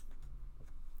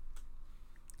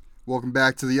Welcome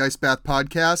back to the Ice Bath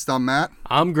Podcast. I'm Matt.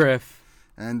 I'm Griff.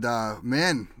 And,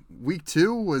 man, week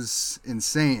 2 was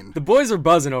insane. The boys are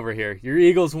buzzing over here. Your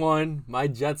Eagles won. My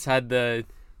Jets had the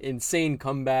insane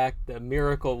comeback, the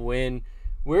miracle win.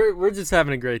 We're just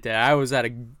having a great day. I was at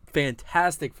a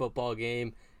fantastic football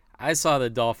game. I saw the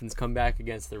Dolphins come back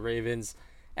against the Ravens.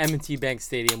 M&T Bank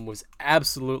Stadium was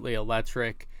absolutely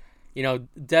electric. You know,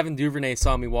 Devin Duvernay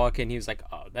saw me walk in. He was like,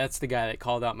 oh, that's the guy that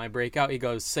called out my breakout. He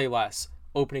goes, say less.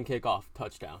 Opening kickoff,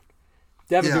 touchdown.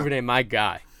 Devin Duvernay, my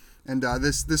guy. And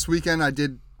this weekend I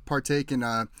did partake in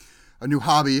a new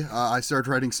hobby. I started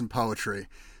writing some poetry.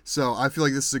 So I feel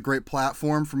like this is a great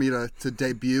platform for me to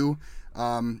debut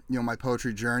my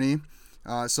poetry journey.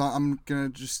 So I'm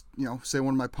going to just, say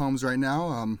one of my poems right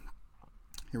now.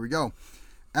 Here we go.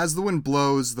 As the wind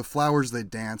blows, the flowers they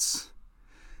dance,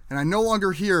 and I no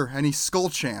longer hear any skull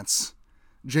chants.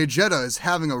 Jay Jetta is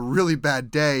having a really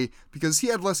bad day because he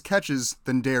had less catches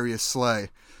than Darius Slay.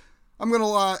 I'm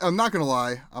not gonna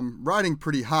lie, I'm riding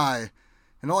pretty high,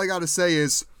 and all I gotta say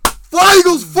is, fly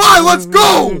Eagles fly, let's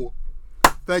go!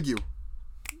 Thank you.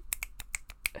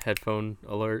 Headphone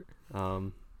alert.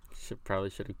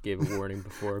 Probably should have gave a warning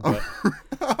before, but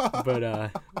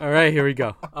all right, here we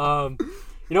go.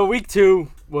 Week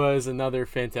 2 was another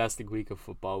fantastic week of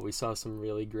football. We saw some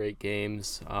really great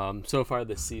games. So far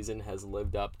this season has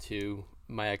lived up to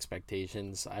my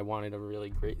expectations. I wanted a really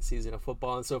great season of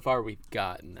football, and so far we've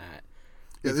gotten that.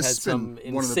 Yeah, this has been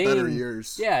one of the better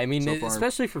years. Yeah, I mean,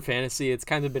 especially for fantasy, it's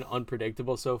kind of been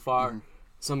unpredictable so far.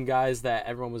 Some guys that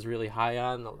everyone was really high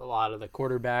on, a lot of the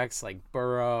quarterbacks like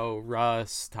Burrow,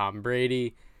 Russ, Tom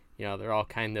Brady, they're all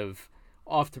kind of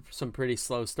off to some pretty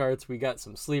slow starts. We got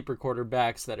some sleeper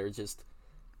quarterbacks that are just,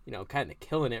 kind of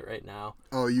killing it right now.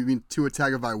 Oh, you mean Tua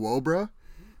Tagovi?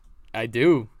 I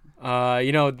do.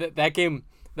 That game,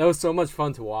 that was so much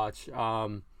fun to watch.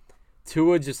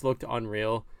 Tua just looked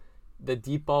unreal. The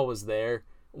deep ball was there.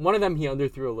 One of them he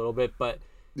underthrew a little bit, but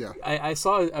yeah, I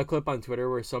saw a clip on Twitter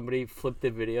where somebody flipped the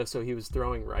video so he was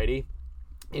throwing righty.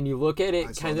 And you look at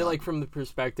it kind of like from the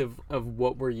perspective of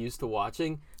what we're used to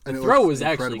watching. The throw was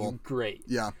incredible. Actually great.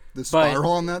 Yeah, the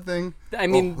spiral on that thing. I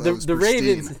mean,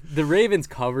 the Ravens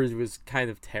coverage was kind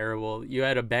of terrible. You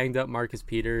had a banged up Marcus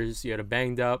Peters, you had a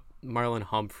banged up Marlon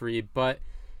Humphrey, but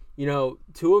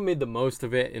Tua made the most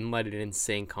of it and led an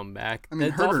insane comeback. I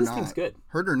mean, hurt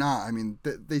or not, I mean,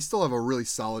 they still have a really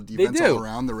solid defense all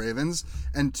around, the Ravens.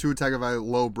 And Tua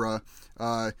Tagovailoa,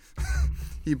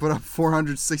 he put up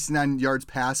 469 yards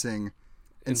passing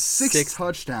and six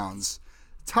touchdowns.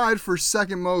 Tied for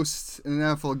second most in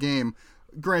an NFL game.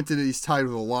 Granted, he's tied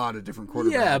with a lot of different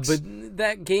quarterbacks. Yeah, but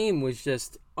that game was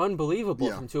just unbelievable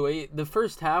from Tua. The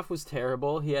first half was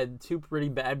terrible. He had 2 pretty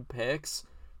bad picks.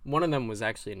 One of them was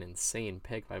actually an insane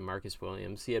pick by Marcus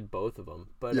Williams. He had both of them.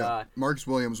 But Marcus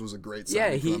Williams was a great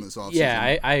signing for them this offseason.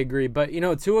 Yeah, I agree. But,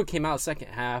 Tua came out second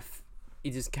half.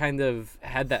 He just kind of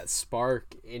had that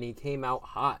spark, and he came out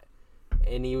hot.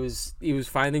 And he was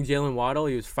finding Jalen Waddle.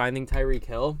 He was finding Tyreek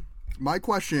Hill. My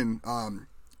question,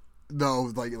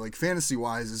 though, like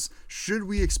fantasy-wise, is should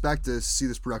we expect to see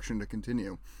this production to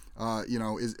continue? Are we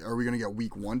going to get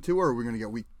week 1 Tua, or are we going to get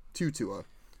week 2 Tua?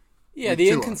 Yeah, the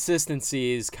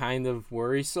inconsistency is kind of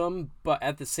worrisome, but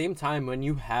at the same time, when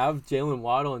you have Jalen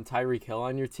Waddle and Tyreek Hill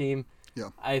on your team,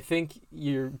 I think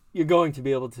you're going to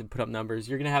be able to put up numbers.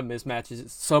 You're going to have mismatches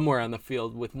somewhere on the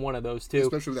field with one of those two.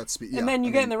 Especially with that speed. And then you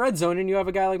get in the red zone and you have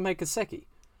a guy like Mike Gesicki.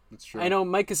 That's true. I know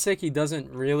Mike Gesicki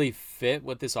doesn't really fit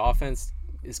what this offense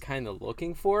is kind of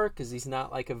looking for because he's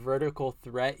not like a vertical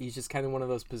threat. He's just kind of one of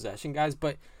those possession guys.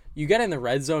 But you get in the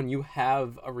red zone, you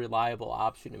have a reliable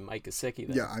option in Mike Gesicki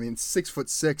there. Yeah, I mean,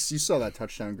 6'6". You saw that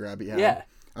touchdown grab he had. Yeah.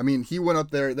 I mean, he went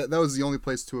up there. That was the only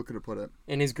place Tua could have put it.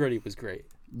 And his gritty was great.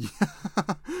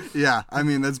 Yeah, I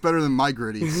mean, that's better than my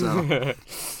gritty. So,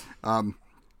 and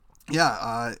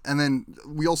then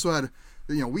we also had,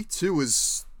 week 2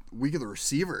 was week of the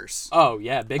receivers. Oh,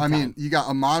 yeah, big time. I mean, you got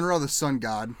Amon-Ra, the Sun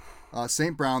God,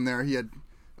 St. Brown there. He had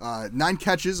 9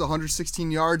 catches,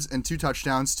 116 yards, and 2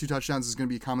 touchdowns. 2 touchdowns is going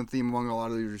to be a common theme among a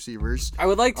lot of these receivers. I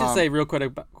would like to say real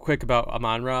quick about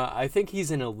Amon-Ra. I think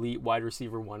he's an elite wide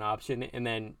receiver 1 option, and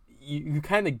then you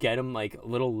kind of get him like a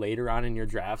little later on in your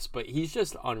drafts, but he's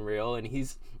just unreal, and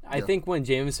I think when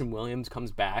Jameson Williams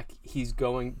comes back, he's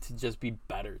going to just be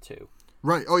better too.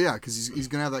 Right. Oh yeah, because he's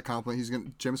gonna have that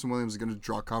compliment. Jameson Williams is gonna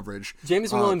draw coverage.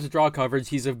 Jameson Williams draw coverage.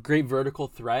 He's a great vertical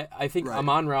threat. I think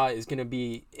Amon-Ra is gonna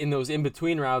be in those in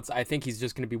between routes. I think he's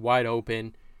just gonna be wide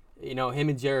open. Him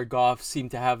and Jared Goff seem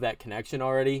to have that connection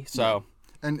already. So.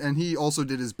 And he also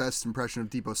did his best impression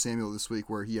of Deebo Samuel this week,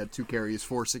 where he had 2 carries,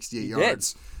 468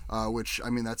 yards, which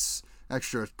I mean that's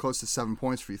extra close to 7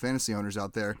 points for you fantasy owners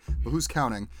out there. But who's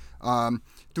counting?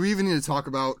 Do we even need to talk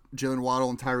about Jalen Waddle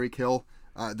and Tyreek Hill?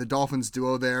 The Dolphins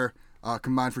duo there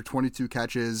combined for 22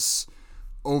 catches,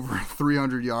 over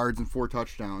 300 yards and 4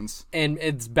 touchdowns. And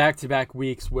it's back-to-back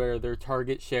weeks where their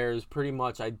target share is pretty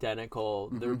much identical.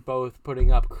 Mm-hmm. They're both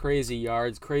putting up crazy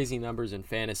yards, crazy numbers in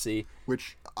fantasy.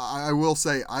 Which I will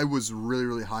say, I was really,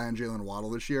 really high on Jalen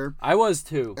Waddle this year. I was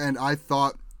too. And I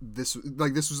thought this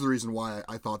was the reason why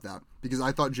I thought that. Because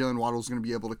I thought Jalen Waddle was going to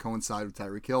be able to coincide with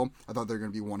Tyreek Hill. I thought they're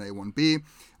going to be 1A, 1B.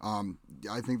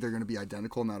 I think they're going to be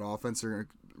identical in that offense. They're going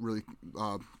to really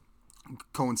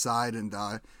coincide, and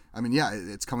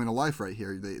it's coming to life right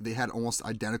here. They had almost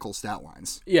identical stat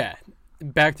lines. Yeah,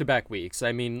 back-to-back weeks.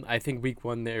 I mean, I think week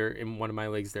 1 they're in one of my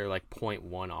leagues, they're like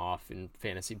 0.1 off in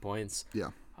fantasy points.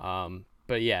 Yeah.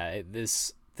 But yeah,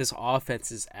 this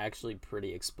offense is actually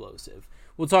pretty explosive.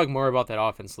 We'll talk more about that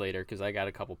offense later because I got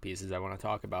a couple pieces I want to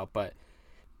talk about, but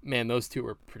man, those two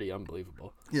were pretty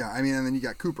unbelievable. Yeah, I mean, and then you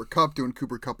got Cooper Kupp doing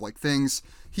Cooper Kupp-like things.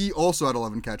 He also had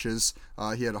 11 catches.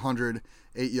 He had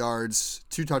 108 yards,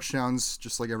 2 touchdowns,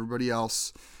 just like everybody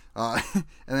else. And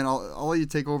then I'll let you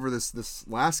take over this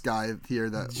last guy here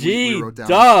that we wrote down.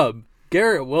 G-Dub,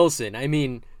 Garrett Wilson. I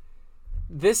mean,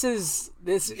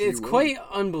 it's quite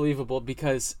unbelievable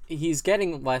because he's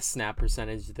getting less snap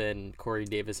percentage than Corey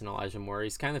Davis and Elijah Moore.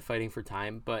 He's kind of fighting for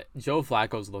time, but Joe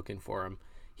Flacco's looking for him.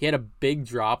 He had a big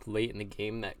drop late in the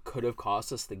game that could have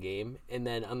cost us the game. And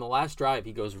then on the last drive,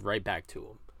 he goes right back to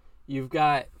him. You've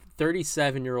got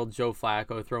 37-year-old Joe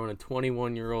Flacco throwing a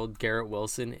 21-year-old Garrett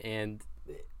Wilson. And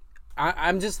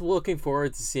I'm just looking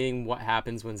forward to seeing what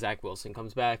happens when Zach Wilson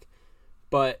comes back.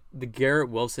 But the Garrett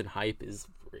Wilson hype is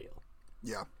real.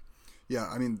 Yeah. Yeah,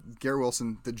 I mean, Garrett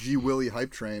Wilson, the G. Willie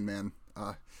hype train, man.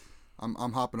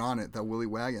 I'm hopping on it, that Willie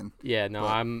wagon. Yeah, no,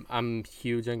 but I'm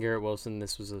huge on Garrett Wilson.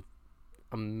 This was a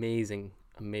amazing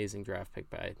draft pick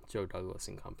by Joe Douglas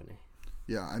and company.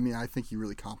 Yeah, I mean, I think he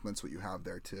really complements what you have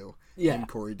there too. Yeah, and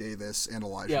Corey Davis and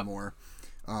Elijah Moore.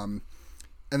 And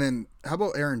then how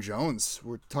about Aaron Jones?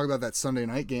 We're talking about that Sunday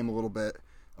night game a little bit.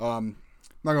 I'm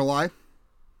not gonna lie,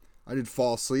 I did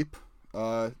fall asleep.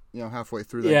 Halfway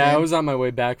through that game. Yeah, I was on my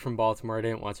way back from Baltimore. I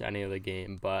didn't watch any of the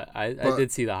game, but I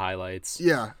did see the highlights.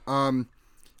 Yeah.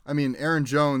 I mean, Aaron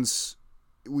Jones,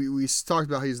 we talked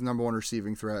about he's the number 1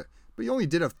 receiving threat. But he only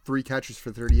did have 3 catches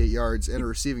for 38 yards and a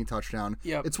receiving touchdown.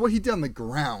 Yep. It's what he did on the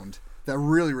ground that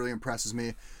really, really impresses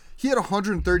me. He had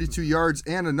 132 yards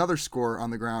and another score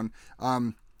on the ground.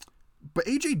 But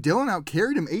A.J. Dillon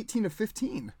outcarried him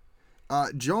 18-15.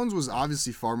 Jones was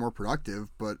obviously far more productive,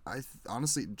 but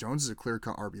honestly, Jones is a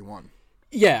clear-cut RB1.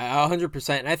 Yeah,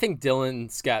 100%. And I think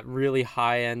Dillon's got really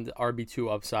high-end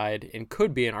RB2 upside and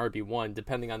could be an RB1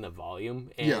 depending on the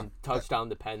volume and touchdown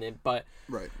dependent. But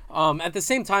right. At the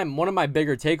same time, one of my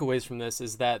bigger takeaways from this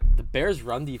is that the Bears'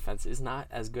 run defense is not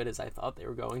as good as I thought they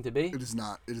were going to be. It is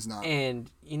not. And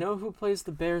you know who plays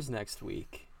the Bears next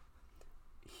week?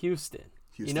 Houston.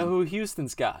 You know who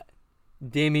Houston's got?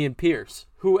 Dameon Pierce,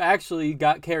 who actually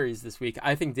got carries this week.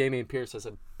 I think Dameon Pierce has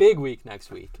a big week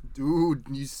next week. Dude,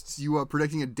 you are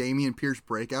predicting a Dameon Pierce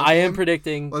breakout I game? am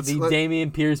predicting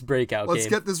Dameon Pierce breakout game. Let's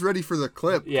get this ready for the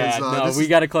clip. Yeah, we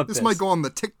got to clip this. This might go on the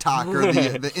TikTok or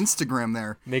the Instagram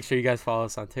there. Make sure you guys follow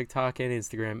us on TikTok and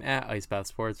Instagram at IceBath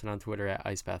Sports and on Twitter at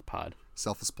IceBath Pod.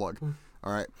 Selfless plug.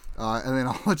 All right. And then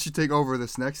I'll let you take over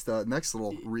this next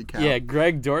little recap. Yeah,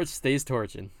 Greg Dortch stays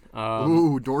torching.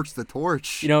 Dortch the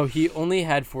torch. He only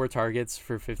had 4 targets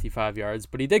for 55 yards,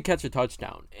 but he did catch a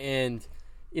touchdown. And,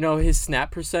 his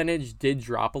snap percentage did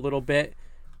drop a little bit.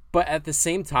 But at the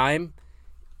same time,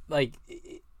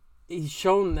 he's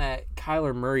shown that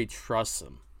Kyler Murray trusts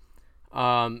him.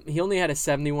 He only had a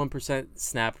 71%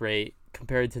 snap rate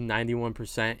compared to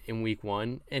 91% in week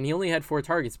 1. And he only had 4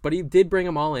 targets, but he did bring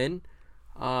them all in.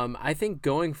 I think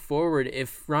going forward,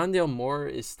 if Rondale Moore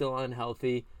is still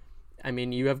unhealthy, I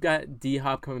mean, you have got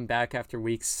D-Hop coming back after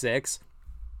week 6,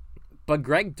 but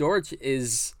Greg Dortch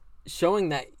is showing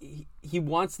that he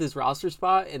wants this roster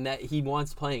spot and that he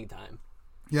wants playing time.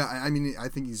 Yeah, I mean, I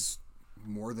think he's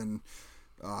more than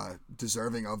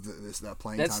deserving of that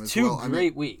playing time as well. That's 2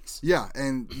 great weeks. Yeah,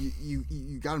 and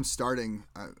you got him starting.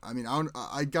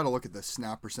 I got to look at the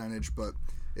snap percentage, but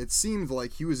it seemed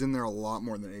like he was in there a lot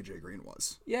more than A.J. Green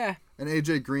was. Yeah. And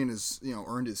A.J. Green has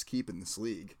earned his keep in this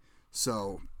league.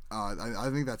 So I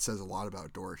think that says a lot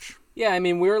about Dortch. Yeah, I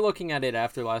mean, we were looking at it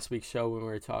after last week's show when we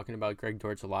were talking about Greg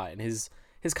Dortch a lot, and his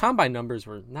combine numbers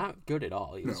were not good at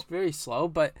all. He was very slow,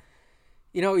 but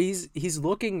he's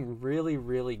looking really,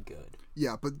 really good.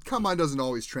 Yeah, but combine doesn't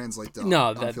always translate to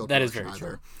that is very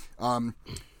either. true.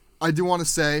 I do want to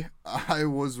say I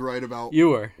was right about You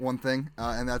were. one thing,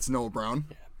 and that's Noah Brown.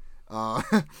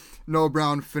 Noah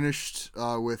Brown finished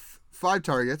with 5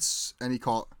 targets, and he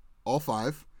caught all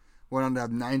 5. Went on to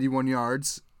have 91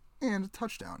 yards and a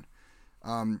touchdown.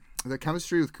 The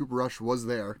chemistry with Cooper Rush was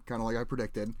there, kind of like I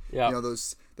predicted. Yeah. You know,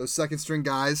 those second string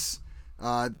guys,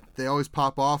 they always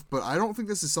pop off, but I don't think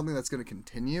this is something that's going to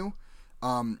continue.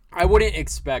 I wouldn't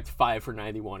expect 5 for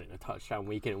 91 and a touchdown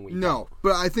week in and week out. No,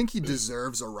 but I think he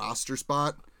deserves a roster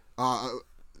spot.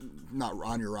 Not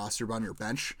on your roster, but on your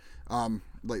bench.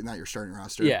 Like not your starting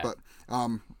roster. Yeah. But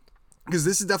because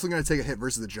this is definitely going to take a hit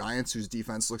versus the Giants, whose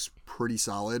defense looks pretty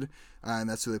solid, and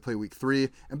that's who they play week 3.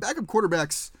 And backup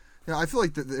quarterbacks, you know, I feel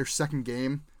like their second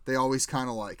game, they always kind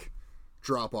of like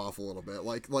drop off a little bit.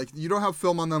 Like you don't have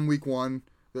film on them week 1,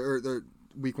 or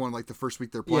week 1, like the first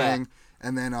week they're playing,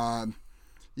 and then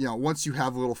you know, once you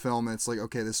have a little film and it's like,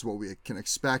 okay, this is what we can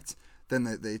expect, then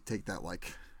they take that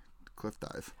like cliff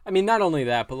dive. I mean, not only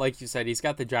that, but like you said, he's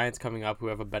got the Giants coming up who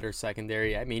have a better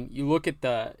secondary. I mean, you look at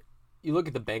the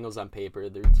Bengals on paper,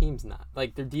 their team's not,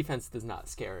 like, their defense does not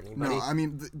scare anybody. No, I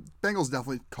mean, the Bengals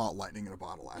definitely caught lightning in a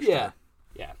bottle last year.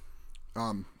 Yeah.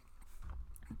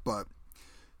 But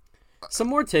some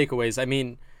more takeaways. I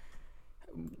mean,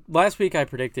 last week I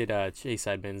predicted Chase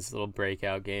Edmonds' little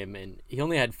breakout game, and he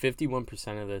only had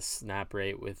 51% of the snap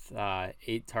rate with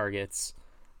 8 targets.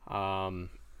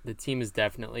 The team is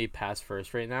definitely pass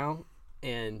first right now,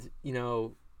 and, you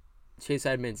know, Chase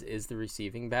Edmonds is the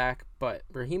receiving back, but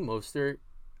Raheem Mostert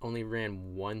only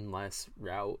ran 1 less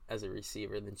route as a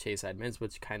receiver than Chase Edmonds,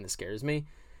 which kind of scares me.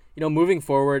 You know, moving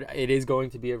forward, it is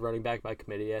going to be a running back by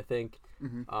committee, I think.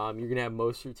 Mm-hmm. You're going to have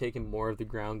Mostert taking more of the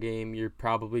ground game. You're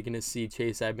probably going to see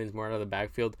Chase Edmonds more out of the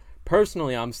backfield.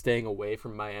 Personally, I'm staying away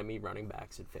from Miami running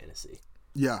backs in fantasy.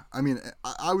 Yeah, I mean,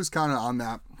 I was kind of on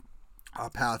that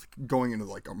path going into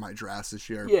like my drafts this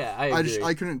year. Yeah, I agree.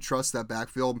 I couldn't trust that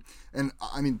backfield, and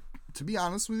I mean, to be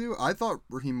honest with you, I thought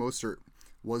Raheem Mostert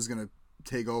was gonna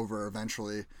take over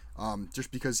eventually,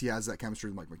 just because he has that chemistry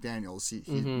with Mike McDaniels.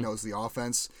 He knows the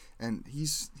offense, and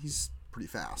he's pretty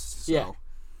fast. So,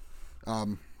 yeah.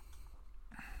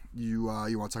 You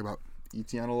want to talk about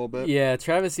Etienne a little bit? Yeah,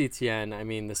 Travis Etienne. I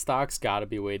mean, the stock's got to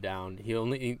be way down. He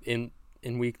only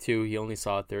in week 2 he only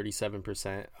saw a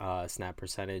 37% snap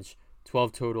percentage,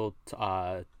 12 total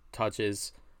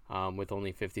touches, with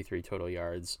only 53 total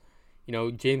yards. You know,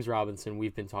 James Robinson,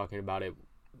 we've been talking about it,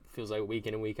 feels like week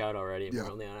in and week out already, and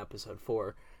we're only on episode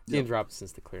 4. James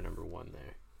Robinson's the clear number 1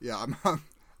 there. Yeah,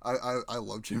 I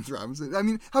love James Robinson. I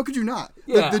mean, how could you not?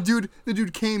 Yeah. The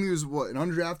dude came, he was an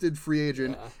undrafted free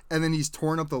agent, and then he's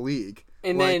torn up the league.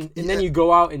 And then you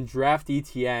go out and draft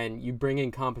Etienne, you bring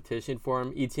in competition for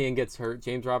him, Etienne gets hurt,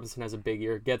 James Robinson has a big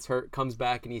year, gets hurt, comes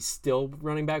back, and he's still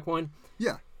running back 1.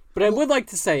 Yeah. But I would like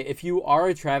to say, if you are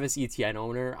a Travis Etienne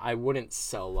owner, I wouldn't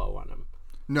sell low on him.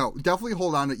 No, definitely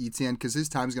hold on to Etienne because his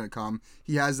time's going to come.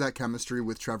 He has that chemistry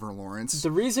with Trevor Lawrence.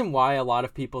 The reason why a lot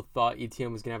of people thought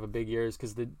Etienne was going to have a big year is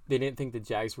because they didn't think the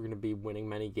Jags were going to be winning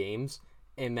many games,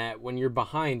 and that when you're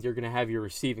behind, you're going to have your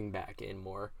receiving back in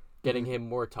more, getting him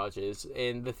more touches.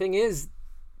 And the thing is,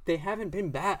 they haven't been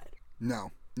bad.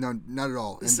 No, not at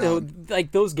all. And, so,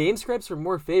 like, those game scripts are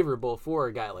more favorable for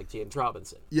a guy like James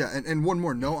Robinson. Yeah, and one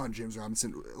more note on James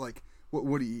Robinson. Like,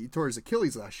 what he tore his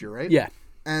Achilles last year, right? Yeah.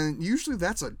 And usually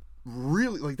that's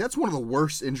that's one of the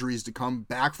worst injuries to come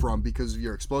back from because of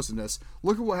your explosiveness.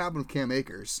 Look at what happened with Cam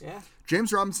Akers. Yeah.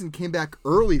 James Robinson came back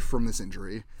early from this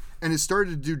injury and has started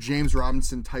to do James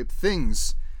Robinson type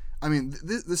things. I mean,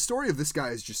 the story of this guy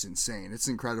is just insane. It's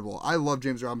incredible. I love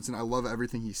James Robinson. I love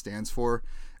everything he stands for,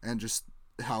 and just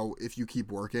how if you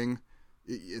keep working,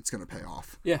 it's going to pay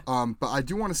off. Yeah. But I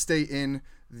do want to stay in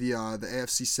the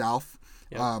AFC South.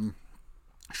 Yeah.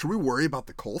 Should we worry about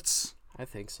the Colts? I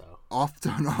think so. Off to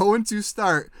an 0-2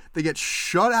 start, they get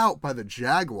shut out by the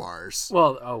Jaguars.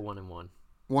 Well, 1-1.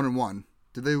 1-1.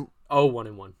 Did they?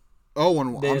 1-1.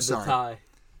 0-1. They I'm had sorry. the tie.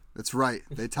 That's right.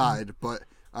 They tied, but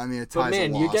I mean, a tie's But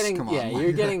man, a loss.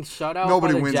 you're getting shut out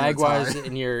Nobody by the wins in a Jaguars, tie.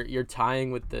 and you're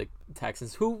tying with the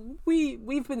Texans, who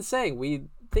we've been saying we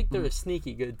think they're a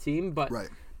sneaky good team, but Right.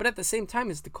 but at the same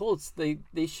time, it's the Colts. They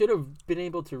should have been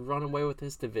able to run away with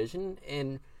this division,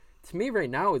 and to me, right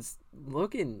now, it's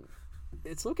looking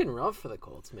rough for the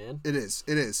Colts, man. It is.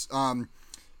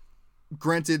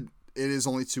 Granted, it is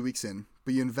only 2 weeks in,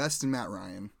 but you invest in Matt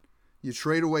Ryan. You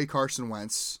trade away Carson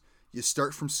Wentz. You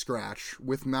start from scratch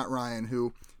with Matt Ryan,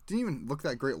 who didn't even look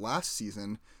that great last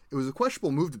season. It was a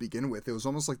questionable move to begin with. It was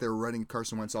almost like they were writing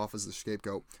Carson Wentz off as the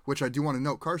scapegoat, which I do want to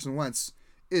note. Carson Wentz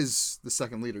is the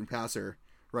second leading passer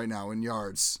right now in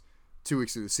yards 2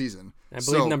 weeks through the season. I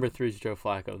believe number 3 is Joe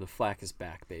Flacco. The Flack is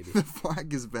back, baby. The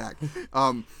Flack is back.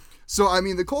 So, I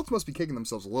mean, the Colts must be kicking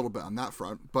themselves a little bit on that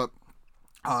front, but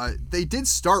they did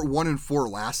start 1-4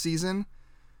 last season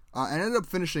and ended up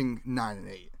finishing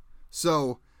 9-8.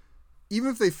 So, even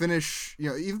if they finish,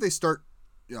 even if they start,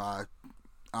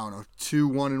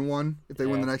 2-1-1, if they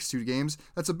win the next 2 games,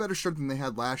 that's a better start than they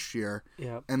had last year,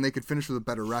 and they could finish with a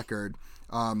better record.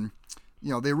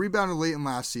 They rebounded late in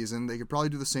last season. They could probably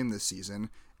do the same this season.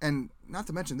 And not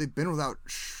to mention, they've been without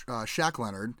Shaq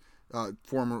Leonard,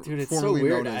 formerly so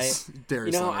weird. known as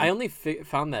Darius Leonard. I only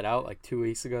found that out like 2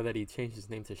 weeks ago that he changed his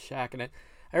name to Shaq. And I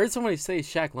heard somebody say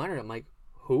Shaq Leonard. I'm like,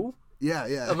 who?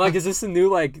 Yeah. I'm like, is this a new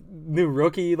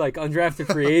rookie, like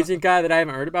undrafted free agent guy that I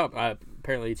haven't heard about?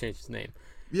 Apparently he changed his name.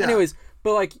 Yeah. Anyways,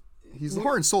 but like, he's the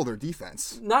heart and soul of their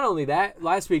defense. Not only that,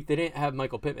 last week they didn't have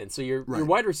Michael Pittman. So your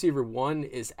wide receiver 1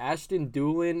 is Ashton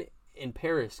Doolin and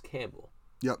Paris Campbell.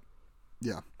 Yep.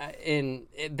 Yeah. And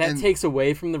that takes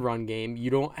away from the run game.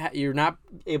 You're not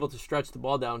able to stretch the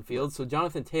ball downfield, so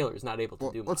Jonathan Taylor is not able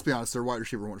to do much. Let's be honest, their wide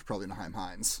receiver 1 is probably Naheem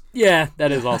Hines. Yeah,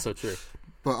 that is also true.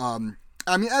 But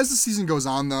I mean, as the season goes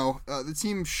on, though, the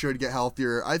team should get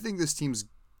healthier. I think this team's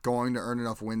going to earn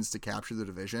enough wins to capture the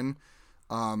division.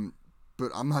 But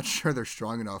I'm not sure they're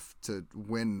strong enough to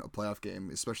win a playoff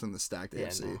game, especially in the stacked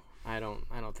AFC. No, I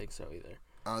don't think so either.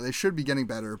 They should be getting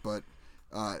better, but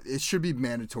it should be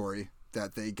mandatory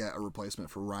that they get a replacement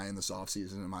for Ryan this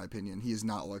offseason, in my opinion. He has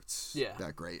not looked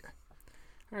that great.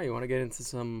 All right, you want to get into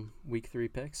some Week 3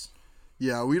 picks?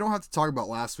 Yeah, we don't have to talk about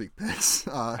last week picks.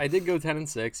 I did go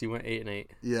 10-6. You went 8-8.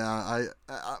 Yeah, I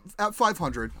at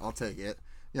 500, I'll take it.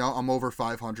 I'm over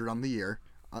 500 on the year.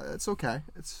 It's okay.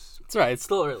 It's all right. It's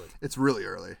still early. It's really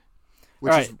early,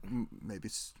 which is maybe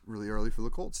it's really early for the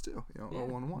Colts too.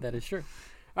 1-1. That is true.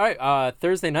 All right.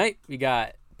 Thursday night we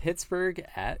got Pittsburgh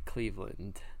at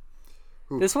Cleveland.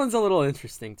 Ooh. This one's a little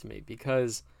interesting to me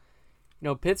because,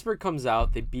 Pittsburgh comes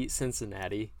out, they beat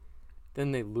Cincinnati,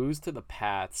 then they lose to the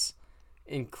Pats,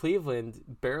 and Cleveland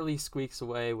barely squeaks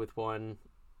away with one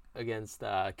against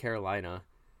Carolina,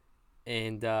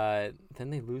 and then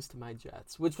they lose to my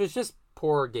Jets, which was just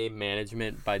poor game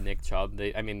management by Nick Chubb.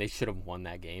 They should have won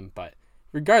that game, but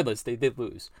regardless, they did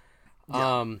lose.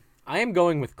 Yeah. I am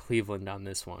going with Cleveland on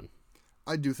this one.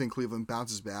 I do think Cleveland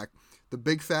bounces back. The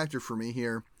big factor for me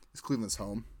here is Cleveland's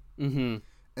home. Mm-hmm.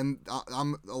 And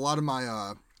a lot of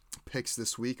my picks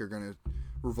this week are going to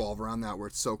revolve around that, where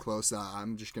it's so close that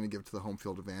I'm just going to give it to the home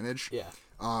field advantage. Yeah.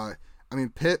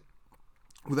 Pitt,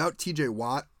 without TJ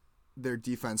Watt, their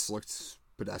defense looked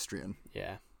pedestrian.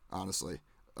 Yeah. Honestly.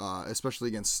 Especially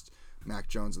against Mac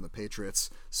Jones and the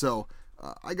Patriots. So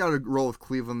I got to roll with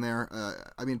Cleveland there.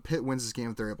 Pitt wins this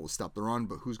game if they're able to stop the run,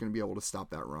 but who's going to be able to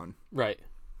stop that run? Right.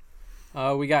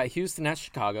 We got Houston at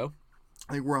Chicago.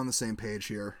 I think we're on the same page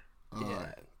here.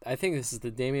 Yeah. I think this is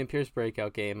the Dameon Pierce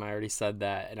breakout game. I already said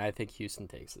that, and I think Houston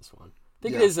takes this one. I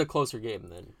think it is a closer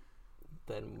game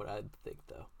than what I think,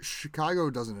 though. Chicago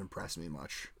doesn't impress me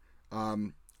much.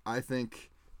 I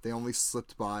think they only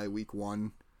slipped by week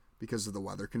 1 because of the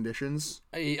weather conditions.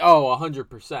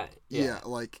 100%. Yeah,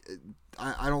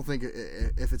 I don't think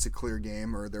if it's a clear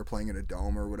game or they're playing in a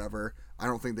dome or whatever, I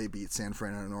don't think they beat San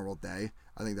Fran on a normal day.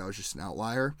 I think that was just an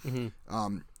outlier.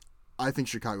 Mm-hmm. I think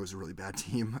Chicago is a really bad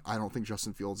team. I don't think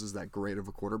Justin Fields is that great of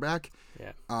a quarterback.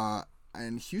 Yeah.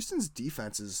 And Houston's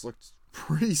defenses looked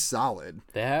pretty solid.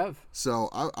 They have. So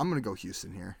I'm going to go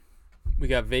Houston here. We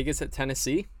got Vegas at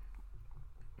Tennessee.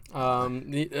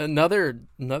 Another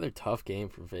tough game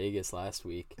for Vegas last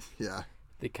week. Yeah.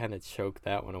 They kind of choked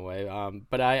that one away.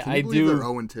 But Can you believe they're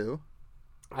 0-2?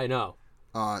 I know.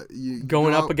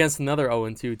 Going up against another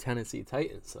 0-2 Tennessee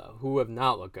Titans, though, who have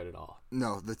not looked good at all.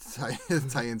 No, the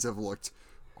Titans have looked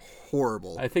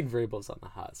horrible. I think Vrabel's on the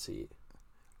hot seat.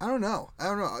 I don't know.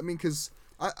 Because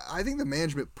I think the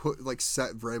management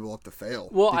set Vrabel up to fail.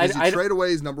 Well, because he trade away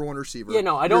his number 1 receiver. Yeah,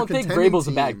 no, I don't think Vrabel's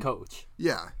a bad coach.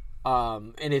 Yeah.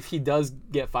 And if he does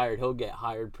get fired, he'll get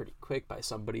hired pretty quick by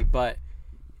somebody. But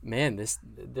man,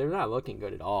 they're not looking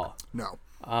good at all. No.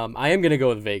 I am going to go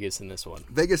with Vegas in this one.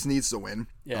 Vegas needs to win.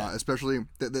 Yeah. Especially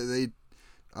they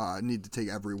need to take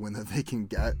every win that they can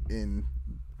get in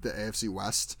the AFC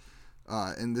West.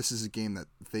 And this is a game that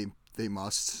they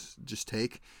must just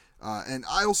take. And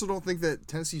I also don't think that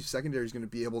Tennessee's secondary is going to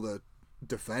be able to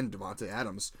defend Devontae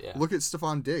Adams. Yeah. Look at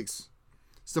Stephon Diggs.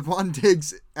 Stephon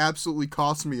Diggs absolutely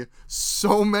cost me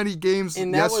so many games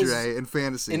yesterday in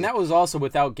fantasy. And that was also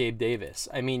without Gabe Davis.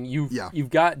 You've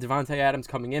got Devontae Adams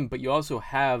coming in, but you also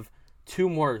have 2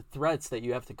 more threats that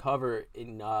you have to cover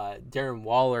in Darren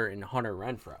Waller and Hunter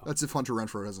Renfrow. That's if Hunter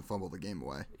Renfrow doesn't fumble the game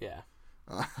away. Yeah.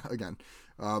 Again.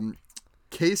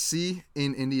 KC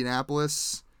in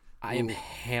Indianapolis. I am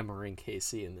hammering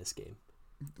KC in this game.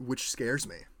 Which scares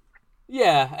me.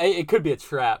 Yeah, it could be a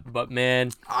trap, but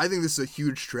man. I think this is a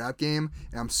huge trap game,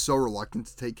 and I'm so reluctant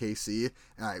to take KC,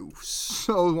 and I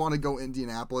so want to go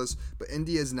Indianapolis, but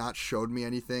Indy has not showed me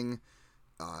anything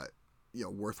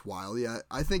worthwhile yet.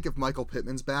 I think if Michael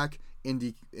Pittman's back,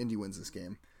 Indy wins this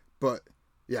game. But,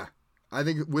 yeah, I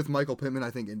think with Michael Pittman,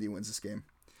 I think Indy wins this game.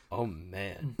 Oh,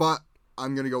 man. But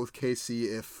I'm going to go with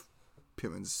KC if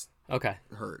Pittman's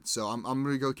hurt. So I'm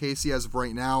going to go KC as of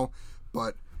right now,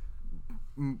 but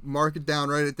mark it down,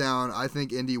 write it down. I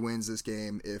think Indy wins this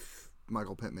game if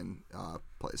Michael Pittman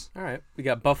plays. All right. We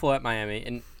got Buffalo at Miami,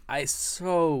 and I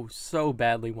so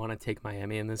badly want to take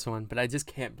Miami in this one, but I just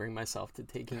can't bring myself to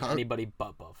taking anybody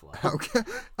but Buffalo. Okay.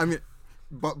 I mean,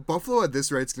 Buffalo at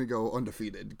this rate is going to go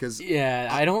undefeated because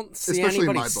I don't see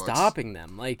anybody stopping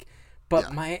them.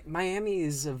 Miami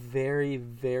is a very,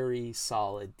 very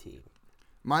solid team.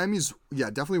 Miami's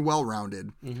definitely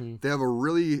well-rounded. Mm-hmm. They have a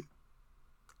really,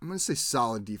 I'm going to say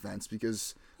solid defense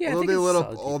because although they let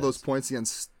up all those points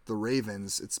against the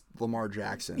Ravens, it's Lamar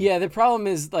Jackson. Yeah, the problem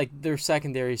is their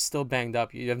secondary is still banged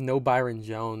up. You have no Byron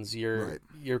Jones. Your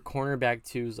cornerback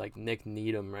 2 is like Nick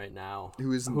Needham right now,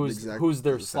 who's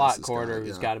their slot corner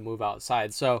who's got to move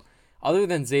outside. So other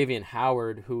than Xavier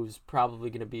Howard, who's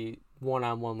probably going to be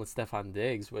one-on-one with Stephon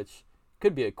Diggs, which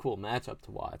could be a cool matchup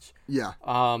to watch. Yeah.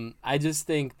 I just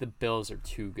think the Bills are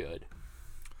too good.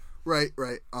 Right.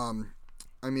 I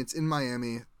mean, it's in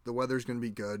Miami. The weather's going to be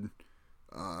good.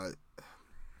 I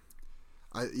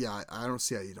don't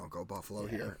see how you don't go Buffalo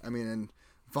here. I mean, and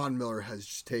Von Miller has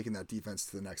just taken that defense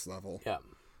to the next level. Yeah.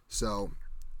 So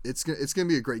it's going to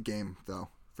be a great game, though,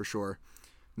 for sure.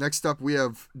 Next up, we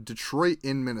have Detroit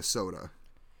in Minnesota.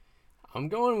 I'm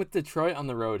going with Detroit on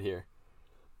the road here.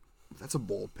 That's a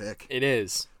bold pick. It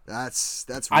is. That's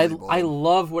really bold. I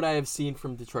love what I have seen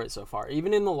from Detroit so far.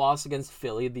 Even in the loss against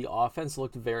Philly, the offense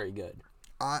looked very good.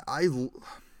 I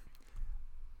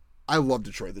love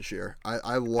Detroit this year.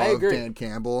 I love Dan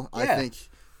Campbell. Yeah. I think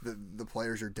the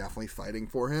players are definitely fighting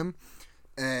for him.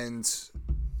 And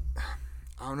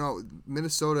I don't know,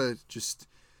 Minnesota just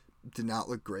did not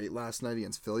look great last night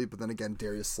against Philly, but then again,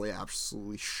 Darius Slay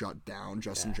absolutely shut down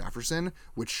Justin Jefferson,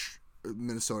 which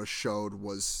Minnesota showed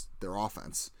was their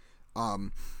offense.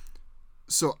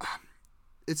 So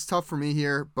it's tough for me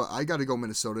here, but I got to go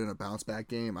Minnesota in a bounce back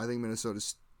game. I think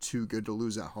Minnesota's too good to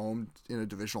lose at home in a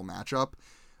divisional matchup.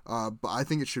 But I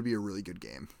think it should be a really good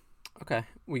game. Okay.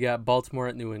 We got Baltimore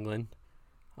at New England.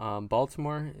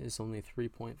 Baltimore is only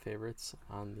 3-point favorites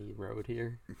on the road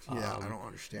here. Yeah, I don't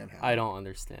understand how. I don't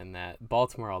understand that.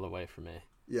 Baltimore all the way for me.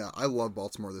 Yeah, I love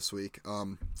Baltimore this week.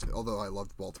 Although I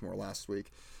loved Baltimore last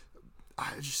week.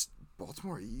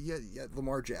 Baltimore,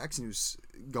 Lamar Jackson, who's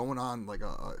going on like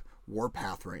a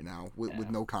warpath right now with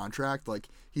no contract. Like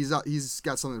he's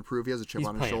got something to prove. He has a chip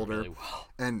on his shoulder. Really well.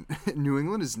 And New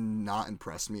England has not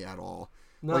impressed me at all.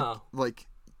 No. Like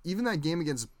even that game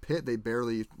against Pitt, they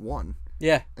barely won.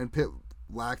 Yeah. And Pitt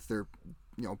lacked their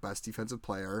best defensive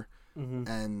player. Mm-hmm.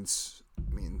 And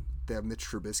I mean, they have Mitch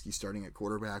Trubisky starting at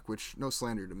quarterback, which no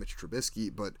slander to Mitch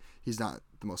Trubisky, but he's not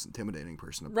the most intimidating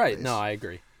person to face. No, I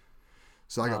agree.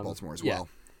 So I got Baltimore as well.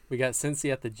 We got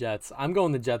Cincy at the Jets. I'm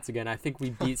going the Jets again. I think we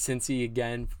beat Cincy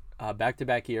again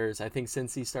back-to-back years. I think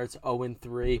Cincy starts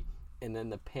 0-3, and then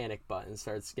the panic button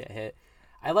starts to get hit.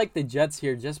 I like the Jets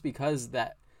here just because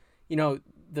that, the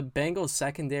Bengals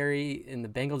secondary and the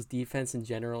Bengals defense in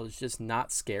general is just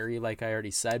not scary, like I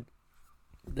already said.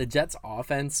 The Jets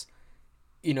offense,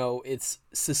 it's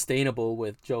sustainable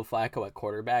with Joe Flacco at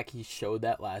quarterback. He showed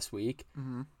that last week.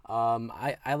 Mm-hmm.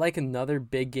 I like another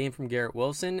big game from Garrett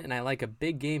Wilson, and I like a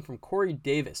big game from Corey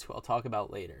Davis, who I'll talk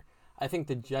about later. I think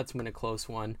the Jets win a close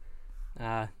one.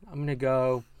 I'm going to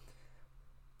go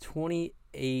 28-24.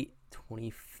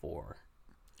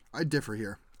 I differ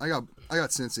here. I got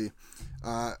Cincy.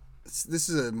 This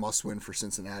is a must-win for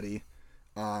Cincinnati.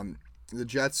 The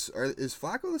Jets, is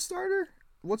Flacco the starter?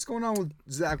 What's going on with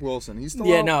Zach Wilson? He's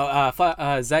still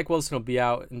out? Zach Wilson will be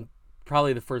out in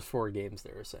probably the first 4 games,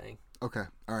 they were saying. Okay.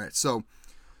 All right. So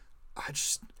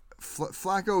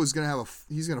Flacco is going to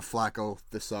he's going to Flacco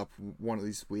this up one of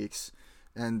these weeks.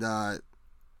 And I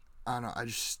don't know.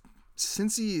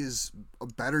 Cincy is a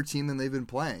better team than they've been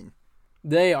playing.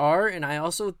 They are, and I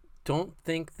also don't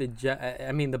think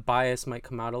the bias might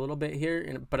come out a little bit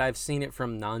here, but I've seen it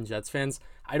from non-Jets fans.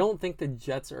 I don't think the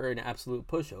Jets are an absolute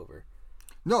pushover.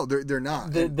 No, they're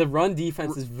not. The run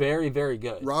defense is very, very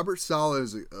good. Robert Saleh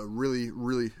is a really,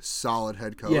 really solid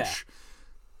head coach. Yeah.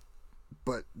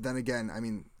 But then again, I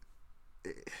mean,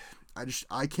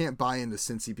 I can't buy into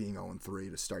Cincy being 0-3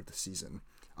 to start the season.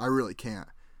 I really can't.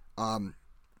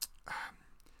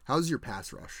 How's your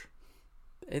pass rush?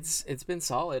 It's been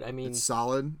solid. I mean, It's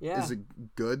solid. Yeah. Is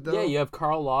it good though? yeah, you have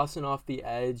Carl Lawson off the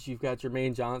edge. You've got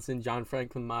Jermaine Johnson, John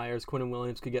Franklin Myers, Quinton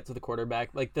Williams could get to the quarterback.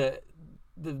 Like the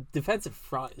defensive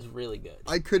front is really good.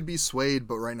 I could be swayed,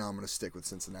 but right now I'm going to stick with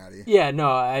Cincinnati. Yeah, no,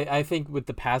 I think with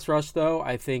the pass rush, though,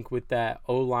 I think with that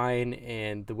O-line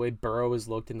and the way Burrow has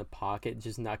looked in the pocket,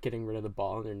 just not getting rid of the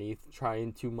ball underneath,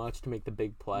 trying too much to make the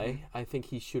big play, I think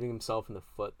he's shooting himself in the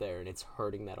foot there, and it's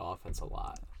hurting that offense a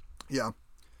lot. Yeah.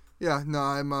 Yeah, no,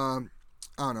 I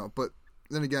don't know. But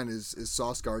then again, is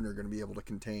Sauce Gardner going to be able to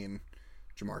contain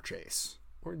Jamar Chase?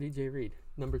 Or DJ Reed,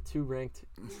 number 2 ranked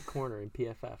corner in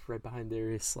PFF, right behind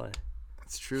Darius Slay.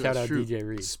 That's true. Shout that's out true. DJ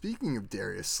Reed. Speaking of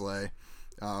Darius Slay,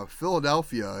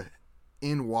 Philadelphia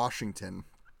in Washington,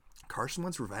 Carson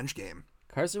Wentz revenge game.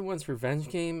 Carson Wentz revenge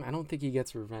game. I don't think he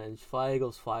gets revenge. Fly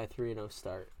Eagles fly 3-0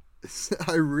 start.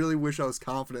 I really wish I was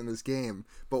confident in this game,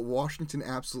 but Washington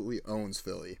absolutely owns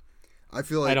Philly. I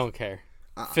feel like I don't care.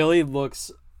 Philly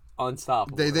looks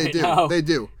unstoppable. They right do. now. They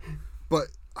do. But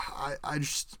I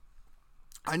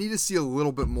need to see a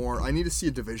little bit more. I need to see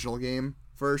a divisional game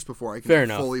first before I can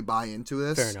fully buy into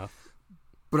this. Fair enough.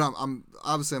 But I'm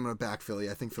obviously I'm going to back Philly.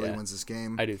 I think Philly wins this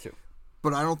game. I do too.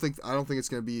 But I don't think it's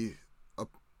going to be a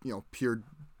pure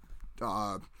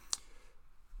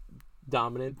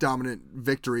dominant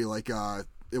victory like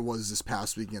it was this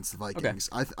past week against the Vikings.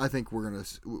 Okay. I think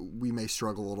we may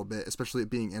struggle a little bit, especially it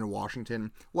being in Washington.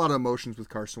 A lot of emotions with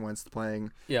Carson Wentz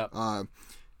playing. Yeah.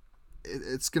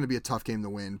 It's going to be a tough game to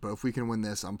win, but if we can win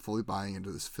this, I'm fully buying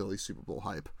into this Philly Super Bowl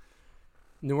hype.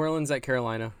 New Orleans at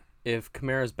Carolina. If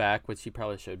Kamara's back, which he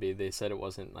probably should be, they said it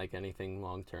wasn't like anything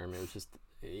long term. It was just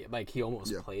like he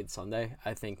almost played Sunday.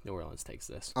 I think New Orleans takes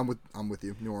this. I'm with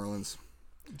you. New Orleans.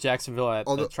 Jacksonville at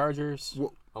the Chargers.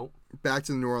 Back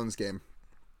to the New Orleans game.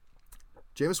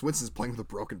 Jameis Winston's playing with a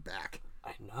broken back.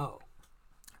 I know.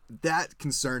 That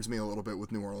concerns me a little bit with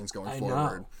New Orleans going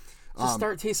forward. Just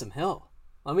start Taysom Hill.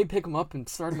 Let me pick him up and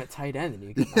start him at tight end, and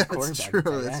you get my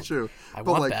quarterback. That's true. I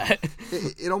want that.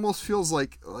 It almost feels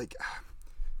like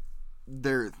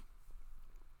they're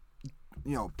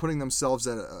putting themselves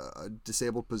at a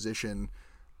disabled position,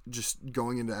 just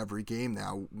going into every game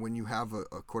now. When you have a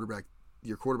quarterback,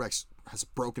 your quarterback has a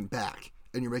broken back,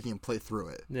 and you're making him play through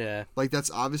it. Yeah, like that's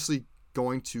obviously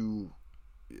going to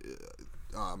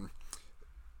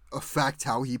affect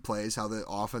how he plays, how the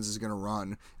offense is going to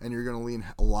run, and you're going to lean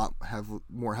a lot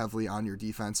more heavily on your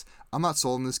defense. I'm not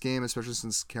sold in this game, especially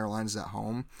since Carolina's at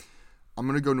home. I'm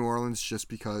going to go New Orleans just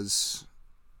because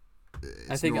it's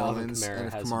I think New Orleans, and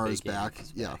if Kamara's back,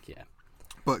 yeah.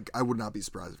 But I would not be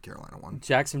surprised if Carolina won.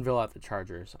 Jacksonville at the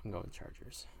Chargers. I'm going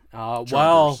Chargers. Chargers.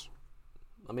 Well,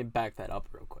 let me back that up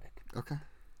real quick. Okay.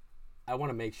 I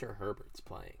want to make sure Herbert's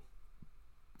playing.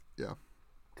 Yeah.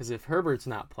 Because if Herbert's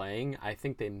not playing, I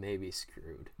think they may be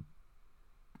screwed.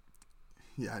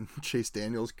 Yeah, and Chase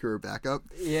Daniels career backup.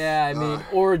 Yeah, I mean,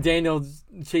 or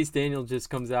Chase Daniel just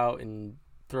comes out and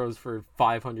throws for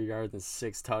 500 yards and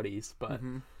 6 tutties. But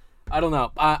I don't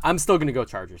know. I'm still going to go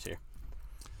Chargers here.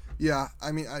 Yeah,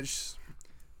 I mean,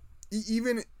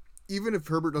 even if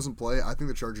Herbert doesn't play, I think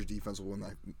the Chargers defense will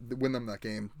win them that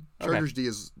game. Chargers D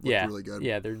is really good.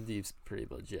 Yeah, their D's pretty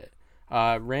legit.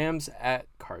 Rams at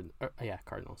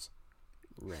Cardinals.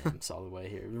 Rams all the way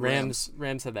here.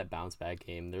 Rams had that bounce back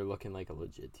game. They're looking like a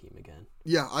legit team again.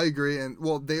 Yeah, I agree. And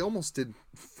they almost did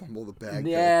fumble the bag.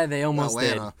 Yeah, they almost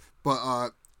Atlanta. did.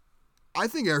 But I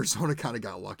think Arizona kind of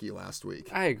got lucky last week.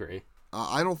 I agree.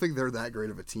 I don't think they're that great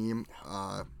of a team.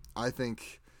 I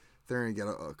think they're going to get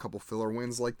a couple filler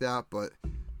wins like that, but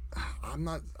I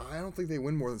don't think they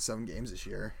win more than 7 games this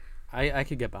year. I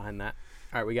could get behind that.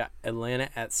 All right, we got Atlanta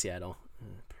at Seattle.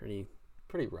 Pretty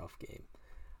rough game.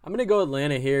 I'm going to go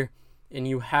Atlanta here, and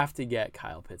you have to get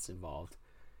Kyle Pitts involved.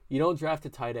 You don't draft a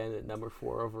tight end at number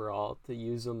 4 overall to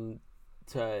use them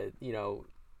to,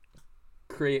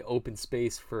 create open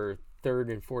space for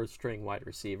 3rd and 4th string wide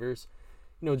receivers.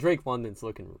 Drake London's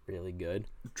looking really good.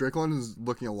 Drake London's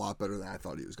looking a lot better than I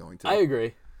thought he was going to. I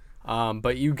agree.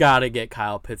 But you got to get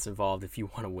Kyle Pitts involved if you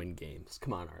want to win games.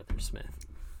 Come on, Arthur Smith.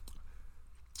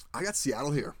 I got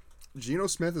Seattle here. Geno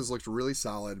Smith has looked really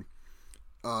solid.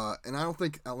 And I don't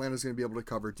think Atlanta's going to be able to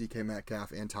cover DK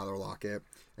Metcalf and Tyler Lockett.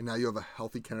 And now you have a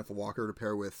healthy Kenneth Walker to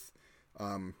pair with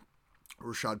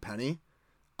Rashad Penny.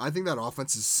 I think that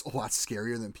offense is a lot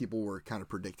scarier than people were kind of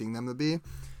predicting them to be.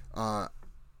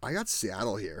 I got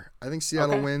Seattle here. I think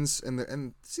Seattle wins,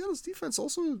 and Seattle's defense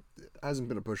also hasn't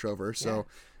been a pushover. So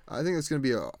I think it's going to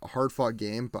be a hard-fought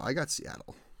game, but I got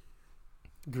Seattle.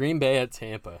 Green Bay at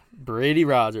Tampa. Brady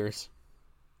Rodgers.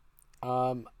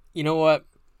 You know what?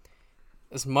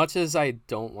 as much as I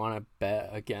don't want to bet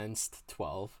against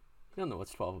 12, you don't know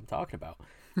what's 12 I'm talking about.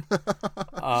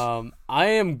 I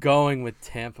am going with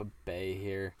Tampa Bay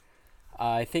here.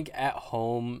 I think at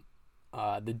home,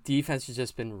 the defense has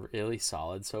just been really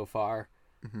solid so far.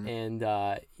 Mm-hmm. And,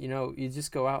 you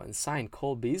just go out and sign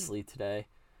Cole Beasley today.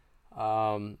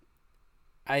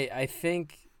 I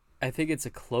think it's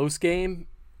a close game,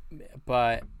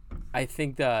 but I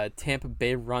think the Tampa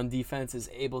Bay run defense is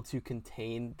able to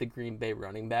contain the Green Bay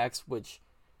running backs, which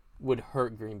would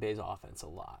hurt Green Bay's offense a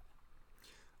lot.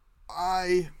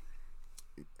 I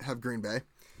have Green Bay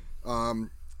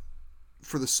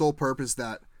for the sole purpose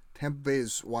that Tampa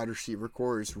Bay's wide receiver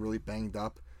core is really banged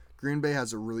up. Green Bay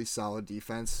has a really solid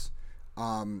defense.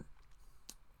 No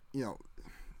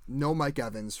Mike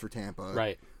Evans for Tampa.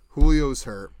 Right. Julio's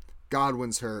hurt.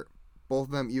 Godwin's hurt. Both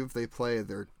of them, even if they play,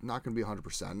 they're not going to be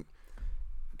 100%.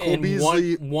 And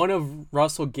Beasley, one of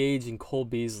Russell Gage and Cole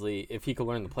Beasley, if he could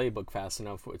learn the playbook fast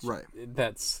enough, which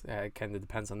that's kind of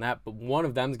depends on that, but one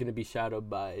of them is going to be shadowed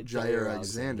by Jair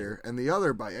Alexander, and the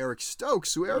other by Eric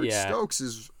Stokes, who Stokes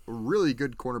is a really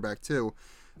good cornerback too.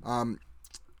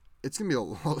 It's going to be a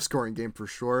low-scoring game for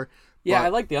sure. Yeah, I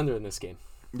like the under in this game.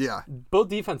 Yeah. Both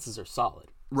defenses are solid.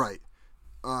 Right.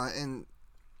 And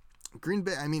Green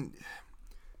Bay, I mean,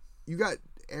 you got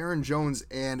Aaron Jones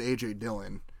and A.J.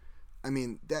 Dillon. I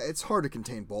mean, it's hard to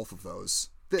contain both of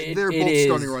those. They're both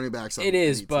starting running backs. It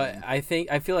is, but I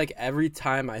feel like every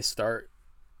time I start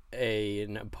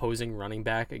an opposing running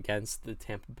back against the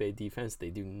Tampa Bay defense, they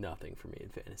do nothing for me in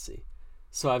fantasy.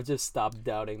 So I've just stopped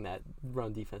doubting that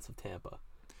run defense of Tampa.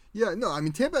 Yeah, no, I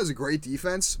mean, Tampa has a great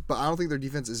defense, but I don't think their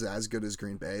defense is as good as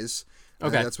Green Bay's.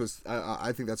 Okay.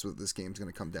 I think that's what this game's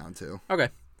going to come down to. Okay.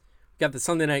 We got the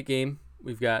Sunday night game.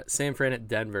 We've got San Fran at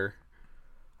Denver.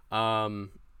 I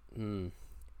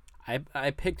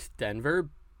picked Denver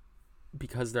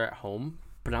because they're at home,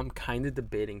 but I'm kind of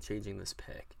debating changing this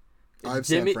pick. It's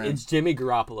Jimmy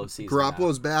Garoppolo season.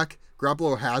 Garoppolo's back.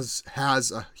 Garoppolo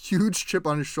has a huge chip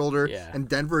on his shoulder, and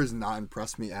Denver has not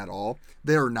impressed me at all.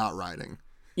 They are not riding.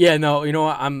 Yeah, no, you know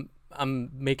what? I'm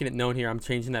making it known here. I'm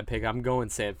changing that pick. I'm going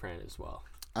San Fran as well.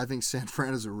 I think San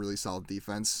Fran is a really solid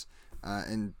defense,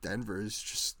 and Denver has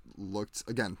just looked,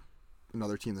 again,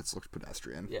 another team that's looked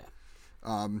pedestrian. Yeah.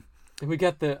 And we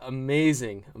got the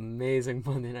amazing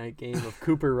Monday night game of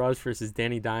Cooper Rush versus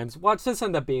Danny Dimes. Watch this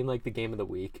end up being like the game of the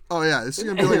week. Oh yeah, this is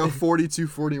gonna be like a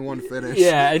 42-41 finish.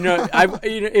 Yeah, I know.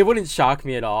 It wouldn't shock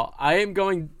me at all. I am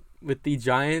going with the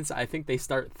Giants. I think they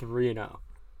start 3-0.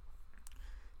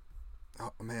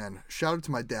 Oh man, shout out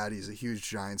to my dad. He's a huge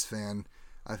Giants fan.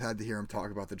 I've had to hear him talk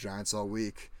about the Giants all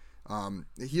week.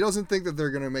 He doesn't think that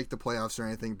they're gonna make the playoffs or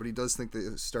anything, but he does think they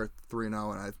start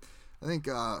 3-0, and I think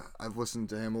I've listened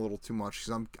to him a little too much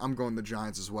because I'm going the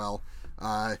Giants as well.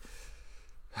 I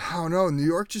don't know. New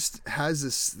York just has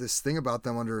this thing about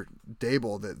them under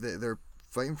Dable that they're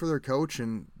fighting for their coach,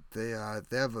 and they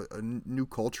have a new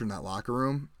culture in that locker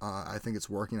room. I think it's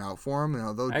working out for them. And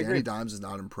although Danny Dimes is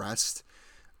not impressed,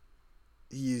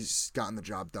 he's gotten the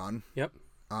job done. Yep.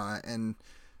 And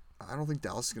I don't think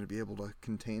Dallas is going to be able to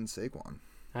contain Saquon.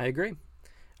 I agree.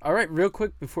 All right, real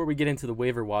quick before we get into the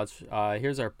waiver watch,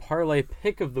 here's our parlay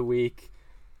pick of the week.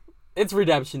 It's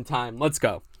redemption time. Let's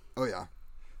go. Oh, yeah.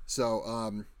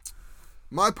 So,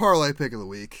 my parlay pick of the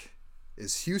week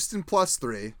is Houston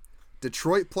 +3,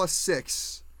 Detroit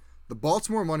 +6, the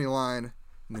Baltimore money line,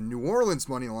 and the New Orleans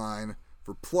money line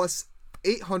for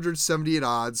 +878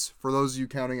 odds. For those of you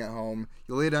counting at home,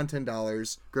 you lay down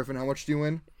 $10. Griffin, how much do you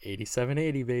win?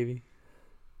 $87.80, baby.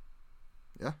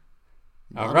 Yeah.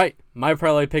 All right, my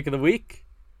parlay pick of the week.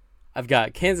 I've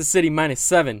got Kansas City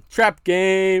 -7, trap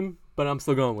game, but I'm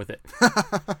still going with it.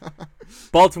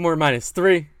 Baltimore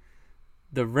 -3,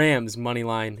 the Rams money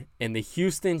line, and the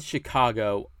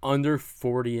Houston-Chicago under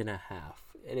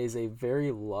 40.5. It is a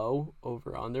very low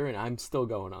over/under, and I'm still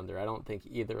going under. I don't think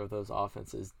either of those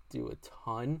offenses do a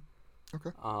ton.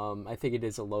 Okay. I think it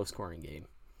is a low-scoring game,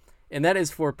 and that is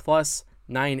for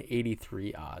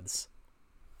 +983 odds.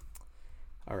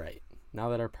 All right. Now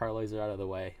that our parlays are out of the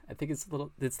way, I think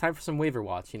it's time for some waiver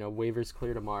watch. Waivers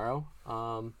clear tomorrow.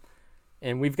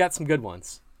 And we've got some good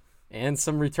ones and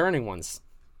some returning ones.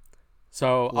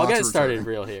 So I'll get it started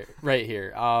right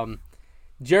here.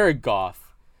 Jared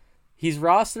Goff. He's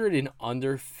rostered in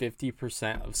under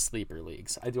 50% of sleeper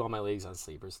leagues. I do all my leagues on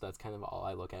sleepers, so that's kind of all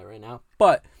I look at right now.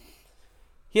 But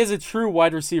he has a true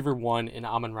wide receiver 1 in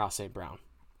Amon-Ra St. Brown.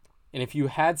 And if you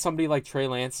had somebody like Trey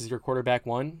Lance as your quarterback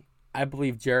 1, I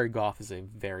believe Jared Goff is a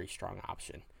very strong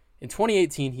option. In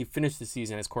 2018, he finished the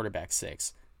season as quarterback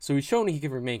 6, so he's shown he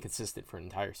can remain consistent for an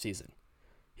entire season.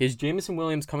 His Jameson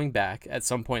Williams coming back at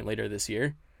some point later this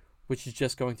year which is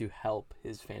just going to help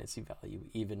his fantasy value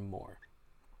even more.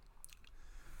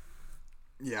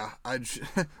 Yeah,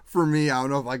 for me, I don't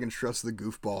know if I can trust the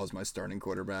goofball as my starting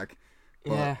quarterback.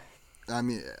 But, Yeah. I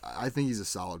mean, I think he's a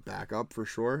solid backup for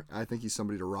sure. I think he's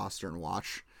somebody to roster and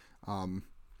watch.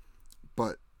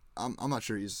 But I'm not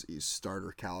sure he's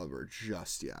starter caliber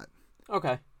just yet.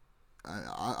 Okay.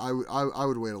 I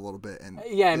would wait a little bit and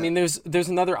I mean there's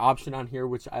another option on here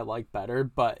which I like better,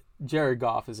 but Jared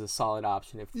Goff is a solid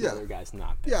option if the other guy's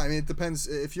not there. Yeah, I mean it depends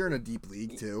if you're in a deep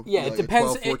league too. Yeah, like it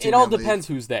depends. It all depends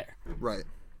who's there. Right.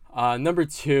 Number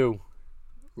 2,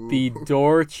 the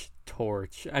Dortch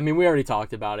Torch. I mean we already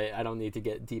talked about it. I don't need to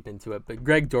get deep into it, but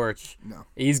Greg Dortch,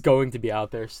 he's going to be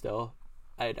out there still.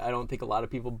 I don't think a lot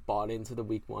of people bought into the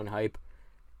week 1 hype.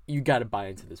 You got to buy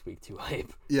into this week 2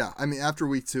 hype. Yeah, I mean after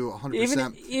week 2, 100%.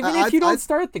 Even if you don't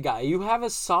start the guy, you have a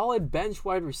solid bench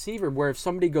wide receiver where if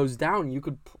somebody goes down, you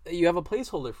have a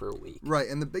placeholder for a week. Right,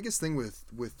 and the biggest thing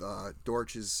with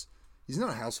Dortch is he's not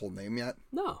a household name yet.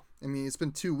 No, I mean it's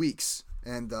been 2 weeks,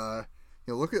 and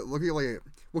look at like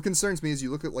what concerns me is you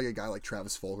look at like a guy like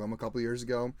Travis Fulgham a couple years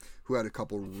ago who had a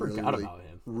couple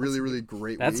really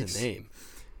great weeks. That's a name,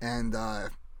 and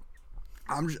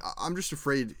I'm just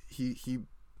afraid he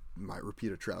might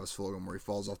repeat a Travis Fulgham where he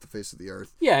falls off the face of the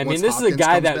earth. Yeah, I mean, this is a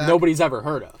guy that nobody's ever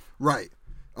heard of. Right.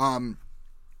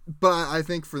 But I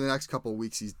think for the next couple of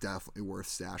weeks, he's definitely worth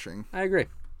stashing. I agree.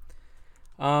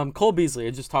 Cole Beasley,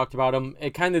 I just talked about him.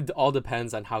 It kind of all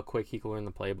depends on how quick he can learn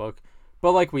the playbook.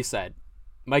 But like we said,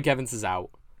 Mike Evans is out.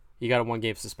 You got a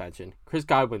 1-game suspension. Chris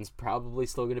Godwin's probably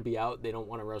still going to be out. They don't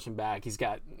want to rush him back. He's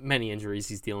got many injuries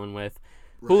he's dealing with.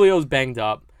 Right. Julio's banged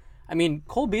up. I mean,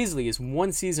 Cole Beasley is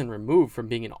 1 season removed from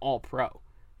being an all-pro,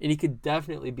 and he could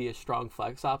definitely be a strong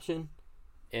flex option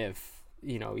if,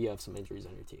 you have some injuries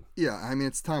on your team. Yeah, I mean,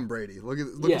 it's Tom Brady. Look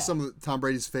at some of Tom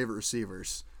Brady's favorite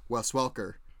receivers. Wes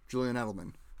Welker, Julian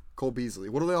Edelman, Cole Beasley.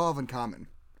 What do they all have in common?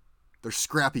 They're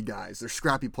scrappy guys. They're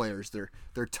scrappy players. They're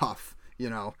tough.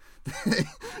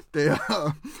 They're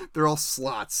all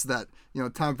slots that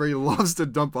Tom Brady loves to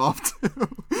dump off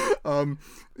to.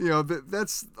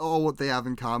 That's all what they have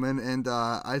in common, and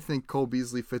I think Cole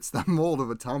Beasley fits that mold of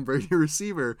a Tom Brady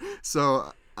receiver.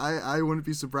 So I wouldn't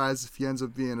be surprised if he ends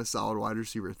up being a solid wide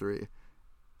receiver 3.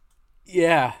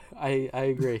 Yeah, I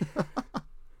agree.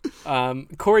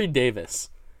 Corey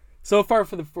Davis. So far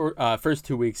for the first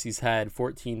 2 weeks, he's had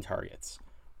 14 targets.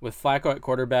 With Flacco at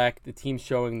quarterback, the team's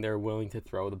showing they're willing to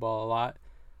throw the ball a lot.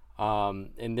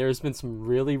 And there's been some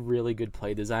really, really good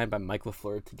play design by Mike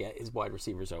LaFleur to get his wide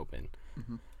receivers open.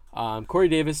 Mm-hmm. Corey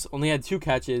Davis only had 2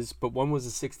 catches, but one was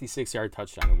a 66-yard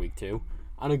touchdown in week 2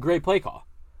 on a great play call.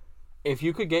 If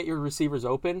you could get your receivers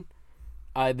open,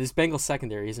 this Bengals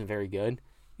secondary isn't very good,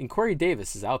 and Corey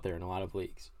Davis is out there in a lot of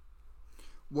leagues.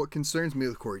 What concerns me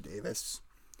with Corey Davis,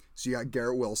 so you got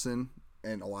Garrett Wilson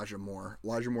and Elijah Moore.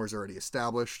 Elijah Moore's already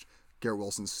established. Garrett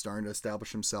Wilson's starting to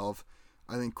establish himself.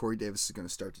 I think Corey Davis is going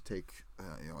to start to take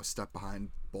a step behind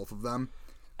both of them.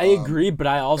 I agree, but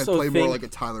I also play think more like a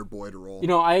Tyler Boyd role.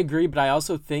 I agree, but I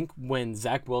also think when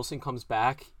Zach Wilson comes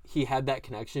back, he had that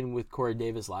connection with Corey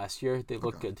Davis last year. They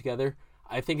looked good together.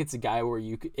 I think it's a guy where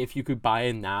if you could buy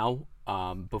in now,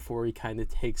 before he kind of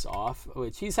takes off,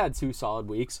 which he's had 2 solid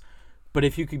weeks, but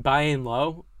if you could buy in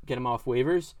low, get him off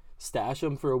waivers, stash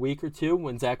him for a week or 2.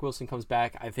 When Zach Wilson comes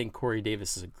back, I think Corey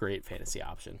Davis is a great fantasy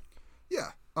option.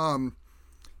 Yeah.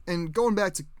 And going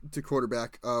back to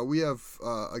quarterback, we have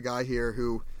a guy here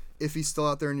who, if he's still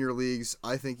out there in your leagues,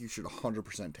 I think you should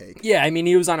 100% take. Yeah, I mean,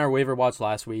 he was on our waiver watch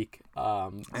last week.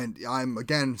 And I'm,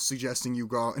 again, suggesting you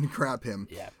go out and grab him.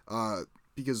 Yeah.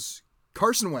 Because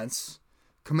Carson Wentz,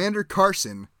 Commander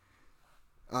Carson,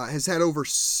 has had over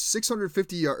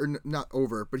 650 yards, not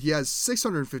over, but he has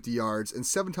 650 yards and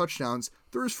 7 touchdowns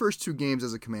through his first 2 games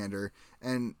as a Commander,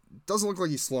 and doesn't look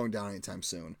like he's slowing down anytime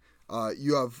soon.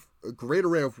 You have a great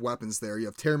array of weapons there. You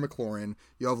have Terry McLaurin,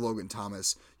 you have Logan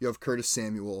Thomas, you have Curtis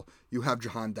Samuel, you have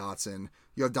Jahan Dotson,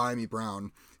 you have Diami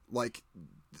Brown. Like,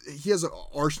 he has an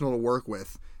arsenal to work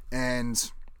with,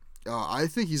 and I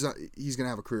think he's going to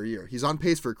have a career year. He's on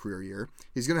pace for a career year.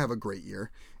 He's going to have a great year,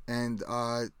 and